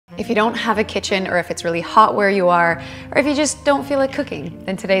If you don't have a kitchen, or if it's really hot where you are, or if you just don't feel like cooking,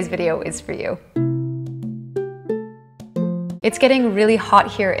 then today's video is for you. It's getting really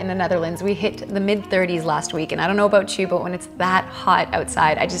hot here in the Netherlands. We hit the mid-30s last week, and I don't know about you, but when it's that hot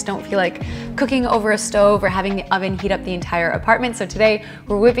outside, I just don't feel like cooking over a stove or having the oven heat up the entire apartment. So today,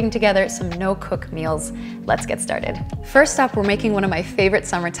 we're whipping together some no-cook meals. Let's get started. First up, we're making one of my favorite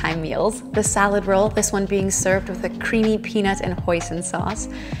summertime meals, the salad roll, this one being served with a creamy peanut and hoisin sauce.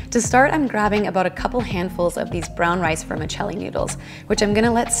 To start, I'm grabbing about a couple handfuls of these brown rice vermicelli noodles, which I'm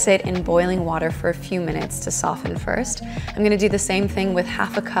gonna let sit in boiling water for a few minutes to soften first. I'm gonna do the same thing with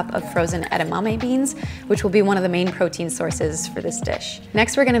half a cup of frozen edamame beans, which will be one of the main protein sources for this dish.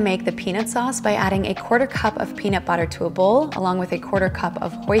 Next, we're gonna make the peanut sauce by adding a quarter cup of peanut butter to a bowl, along with a quarter cup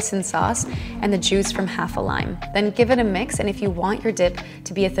of hoisin sauce and the juice from half a lime. Then give it a mix, and if you want your dip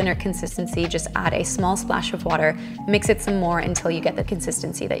to be a thinner consistency, just add a small splash of water, mix it some more until you get the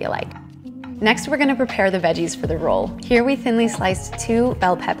consistency that you like. Next, we're gonna prepare the veggies for the roll. Here we thinly sliced 2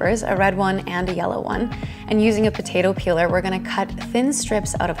 bell peppers, a red one and a yellow one. And using a potato peeler, we're gonna cut thin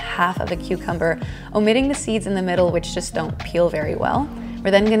strips out of half of a cucumber, omitting the seeds in the middle, which just don't peel very well. We're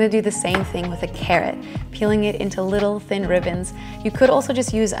then gonna do the same thing with a carrot, peeling it into little thin ribbons. You could also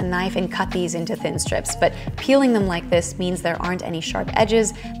just use a knife and cut these into thin strips, but peeling them like this means there aren't any sharp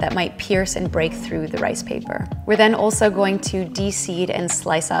edges that might pierce and break through the rice paper. We're then also going to de-seed and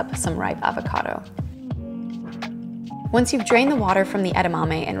slice up some ripe avocado. Once you've drained the water from the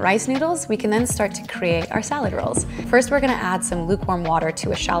edamame and rice noodles, we can then start to create our salad rolls. First, we're gonna add some lukewarm water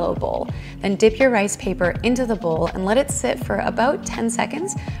to a shallow bowl. Then dip your rice paper into the bowl and let it sit for about 10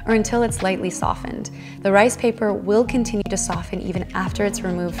 seconds or until it's lightly softened. The rice paper will continue to soften even after it's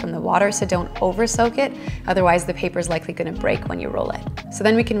removed from the water, so don't over soak it, otherwise the paper is likely gonna break when you roll it. So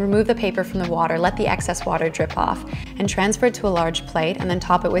then we can remove the paper from the water, let the excess water drip off, and transfer it to a large plate, and then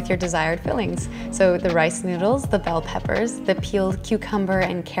top it with your desired fillings. So the rice noodles, the bell peppers, the peeled cucumber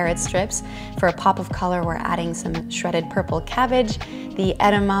and carrot strips. For a pop of color, we're adding some shredded purple cabbage, the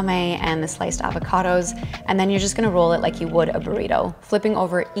edamame and the sliced avocados, and then you're just gonna roll it like you would a burrito, flipping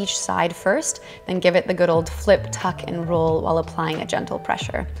over each side first, then give it the good old flip, tuck, and roll while applying a gentle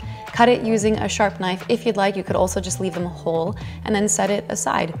pressure. Cut it using a sharp knife if you'd like. You could also just leave them whole and then set it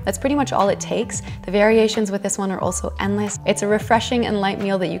aside. That's pretty much all it takes. The variations with this one are also endless. It's a refreshing and light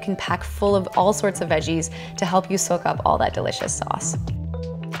meal that you can pack full of all sorts of veggies to help you soak up all that delicious sauce.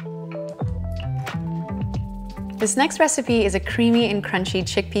 This next recipe is a creamy and crunchy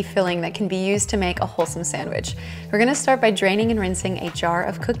chickpea filling that can be used to make a wholesome sandwich. We're gonna start by draining and rinsing a jar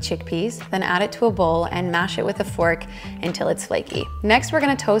of cooked chickpeas, then add it to a bowl and mash it with a fork until it's flaky. Next, we're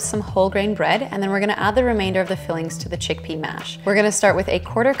gonna toast some whole grain bread, and then we're gonna add the remainder of the fillings to the chickpea mash. We're gonna start with a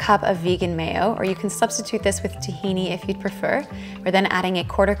quarter cup of vegan mayo, or you can substitute this with tahini if you'd prefer. We're then adding a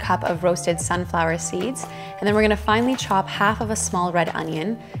quarter cup of roasted sunflower seeds, and then we're gonna finely chop half of a small red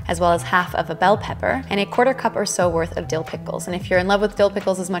onion, as well as half of a bell pepper, and a quarter cup or so worth of dill pickles. And if you're in love with dill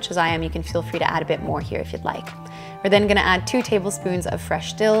pickles as much as I am, you can feel free to add a bit more here if you'd like. We're then gonna add 2 tablespoons of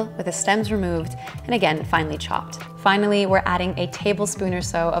fresh dill with the stems removed and again, finely chopped. Finally, we're adding a tablespoon or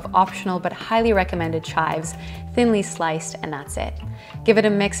so of optional but highly recommended chives, thinly sliced, and that's it. Give it a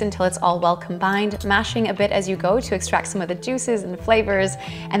mix until it's all well combined, mashing a bit as you go to extract some of the juices and flavors,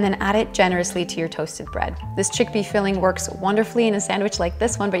 and then add it generously to your toasted bread. This chickpea filling works wonderfully in a sandwich like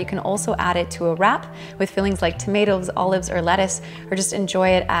this one, but you can also add it to a wrap with fillings like tomatoes, olives, or lettuce, or just enjoy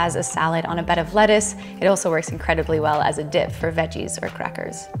it as a salad on a bed of lettuce. It also works incredibly well as a dip for veggies or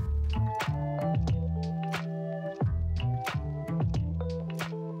crackers.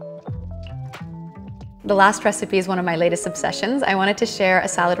 The last recipe is one of my latest obsessions. I wanted to share a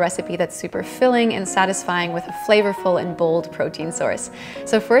salad recipe that's super filling and satisfying with a flavorful and bold protein source.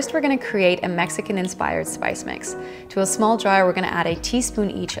 So first, we're gonna create a Mexican-inspired spice mix. To a small jar, we're gonna add a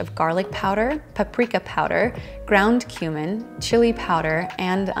teaspoon each of garlic powder, paprika powder, ground cumin, chili powder,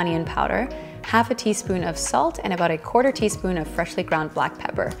 and onion powder, half a teaspoon of salt, and about a quarter teaspoon of freshly ground black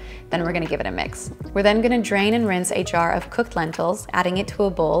pepper. Then we're gonna give it a mix. We're then gonna drain and rinse a jar of cooked lentils, adding it to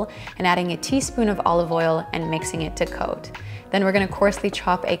a bowl and adding a teaspoon of olive oil and mixing it to coat. Then we're gonna coarsely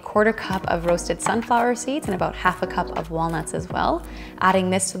chop a quarter cup of roasted sunflower seeds and about half a cup of walnuts as well,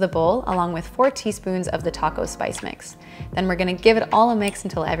 adding this to the bowl along with 4 teaspoons of the taco spice mix. Then we're gonna give it all a mix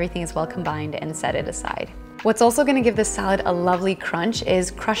until everything is well combined and set it aside. What's also gonna give this salad a lovely crunch is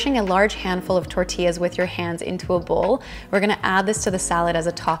crushing a large handful of tortillas with your hands into a bowl. We're gonna add this to the salad as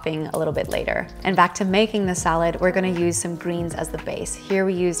a topping a little bit later. And back to making the salad, we're gonna use some greens as the base. Here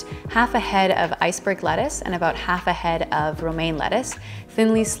we used half a head of iceberg lettuce and about half a head of romaine lettuce,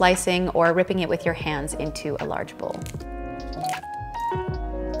 thinly slicing or ripping it with your hands into a large bowl.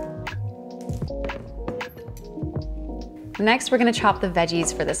 Next, we're gonna chop the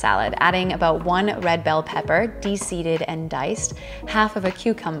veggies for the salad, adding about 1 red bell pepper, de-seeded and diced, half of a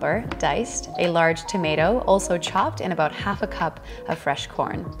cucumber, diced, a large tomato, also chopped, and about half a cup of fresh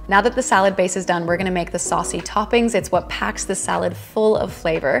corn. Now that the salad base is done, we're gonna make the saucy toppings. It's what packs the salad full of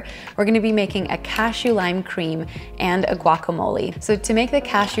flavor. We're gonna be making a cashew lime cream and a guacamole. So to make the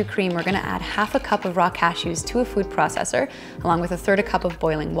cashew cream, we're gonna add half a cup of raw cashews to a food processor, along with 1/3 cup of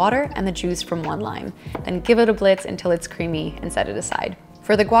boiling water and the juice from 1 lime. Then give it a blitz until it's creamy and set it aside.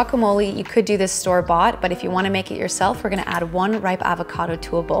 For the guacamole, you could do this store-bought, but if you want to make it yourself, we're going to add 1 ripe avocado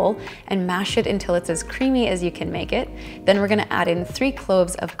to a bowl and mash it until it's as creamy as you can make it. Then we're going to add in 3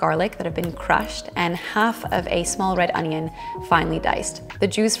 cloves of garlic that have been crushed and half of a small red onion finely diced, the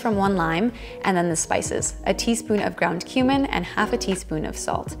juice from 1 lime, and then the spices, a teaspoon of ground cumin and half a teaspoon of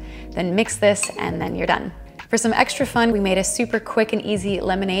salt. Then mix this and then you're done. For some extra fun, we made a super quick and easy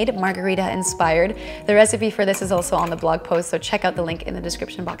lemonade, margarita inspired. The recipe for this is also on the blog post, so check out the link in the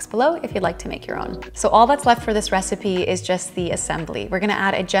description box below if you'd like to make your own. So all that's left for this recipe is just the assembly. We're gonna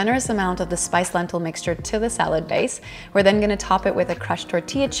add a generous amount of the spiced lentil mixture to the salad base. We're then gonna top it with a crushed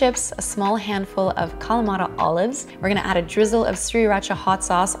tortilla chips, a small handful of Kalamata olives. We're gonna add a drizzle of sriracha hot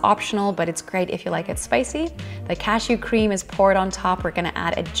sauce, optional, but it's great if you like it spicy. The cashew cream is poured on top. We're gonna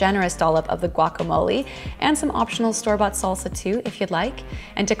add a generous dollop of the guacamole and some optional store-bought salsa too, if you'd like.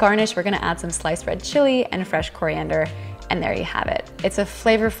 And to garnish, we're gonna add some sliced red chili and fresh coriander. And there you have it. It's a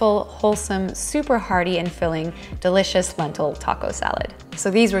flavorful, wholesome, super hearty and filling, delicious lentil taco salad.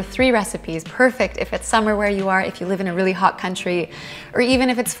 So these were 3 recipes, perfect if it's summer where you are, if you live in a really hot country, or even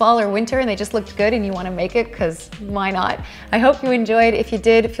if it's fall or winter and they just looked good and you wanna make it, because why not? I hope you enjoyed. If you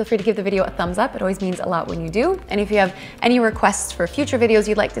did, feel free to give the video a thumbs up. It always means a lot when you do. And if you have any requests for future videos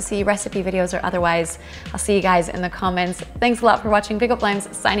you'd like to see, recipe videos or otherwise, I'll see you guys in the comments. Thanks a lot for watching. Big Up Limes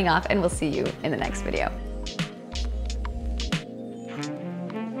signing off, and we'll see you in the next video.